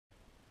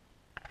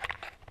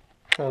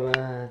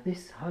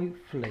This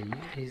hopefully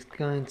is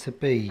going to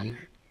be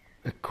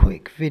a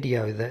quick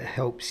video that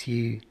helps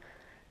you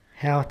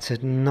how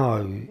to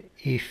know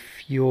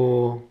if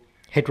your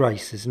head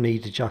racers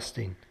need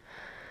adjusting.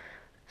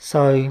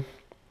 So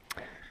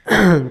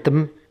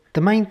the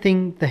main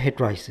thing, the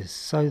head racers.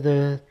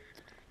 So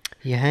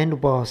your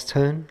handlebars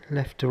turn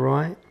left to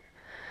right.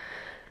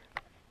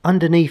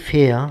 Underneath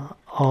here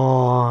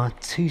are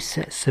two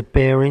sets of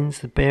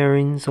bearings. The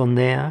bearings on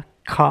there,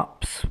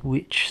 cups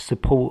which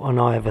support on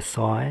either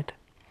side.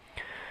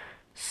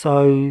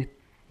 So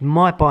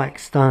my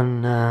bike's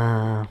done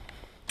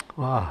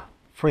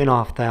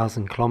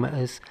 3,500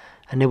 kilometers,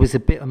 and there was a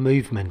bit of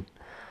movement.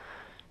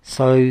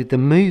 So the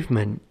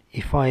movement,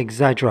 if I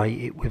exaggerate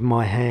it with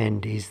my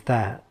hand, is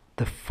that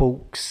the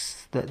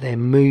forks, that they're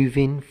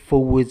moving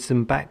forwards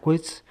and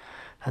backwards.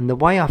 And the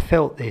way I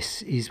felt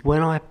this is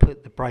when I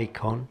put the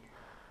brake on,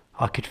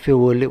 I could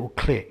feel a little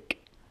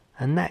click,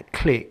 and that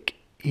click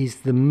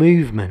is the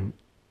movement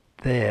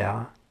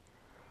there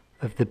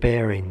of the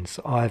bearings,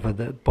 either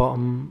the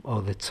bottom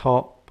or the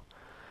top,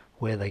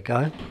 where they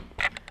go.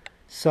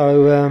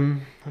 So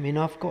I mean,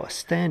 I've got a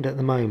stand at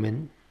the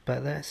moment,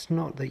 but that's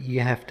not that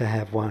you have to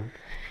have one.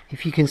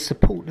 If you can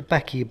support the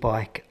back of your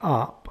bike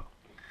up,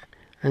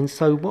 and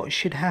so what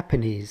should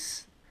happen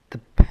is the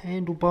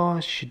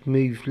handlebars should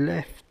move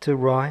left to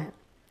right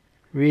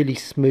really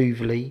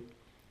smoothly.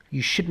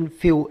 You shouldn't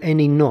feel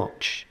any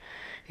notch.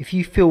 If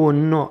you feel a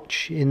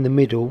notch in the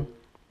middle,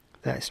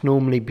 that's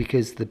normally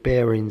because the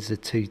bearings are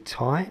too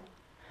tight.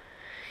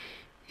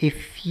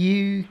 If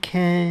you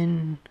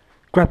can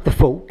grab the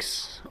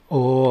forks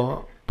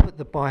or put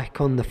the bike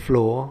on the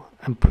floor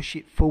and push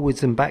it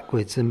forwards and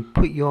backwards and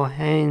put your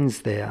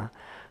hands there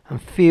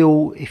and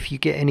feel if you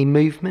get any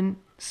movement,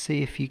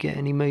 see if you get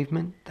any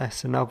movement,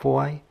 that's another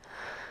way.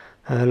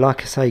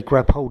 Like I say,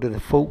 grab hold of the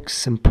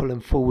forks and pull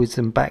them forwards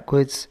and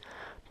backwards,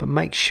 but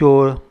make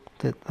sure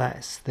that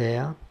that's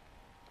there.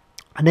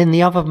 And then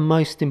the other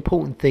most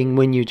important thing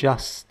when you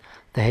adjust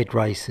the head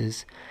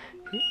racers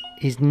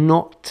is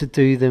not to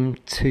do them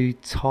too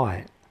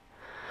tight.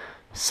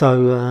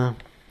 So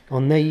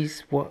on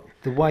these,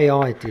 the way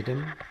I did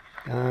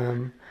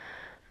them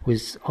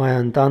was I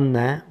undone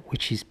that,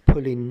 which is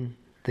pulling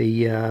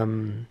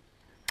the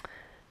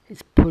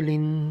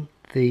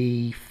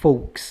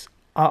forks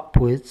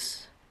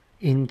upwards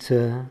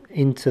into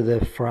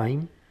the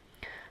frame,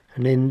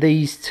 and then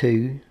these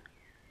two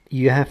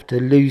you have to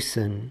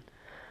loosen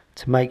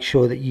to make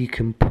sure that you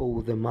can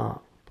pull them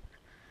up.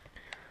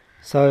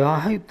 So I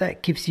hope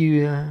that gives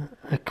you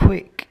a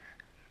quick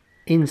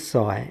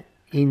insight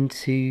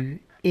into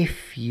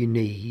if you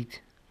need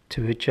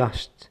to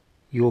adjust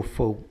your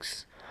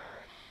forks.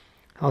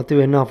 I'll do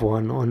another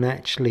one on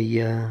actually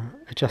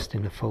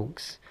adjusting the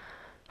forks.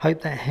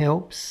 Hope that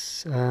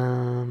helps.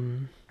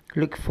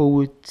 Look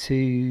forward to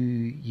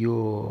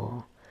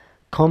your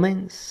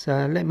comments.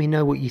 Let me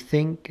know what you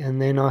think, and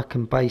then I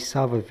can base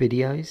other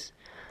videos.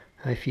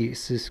 If you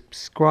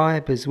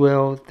subscribe as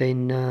well,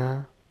 then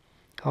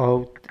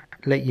I'll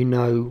let you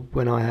know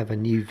when I have a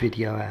new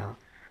video out.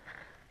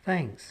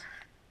 Thanks.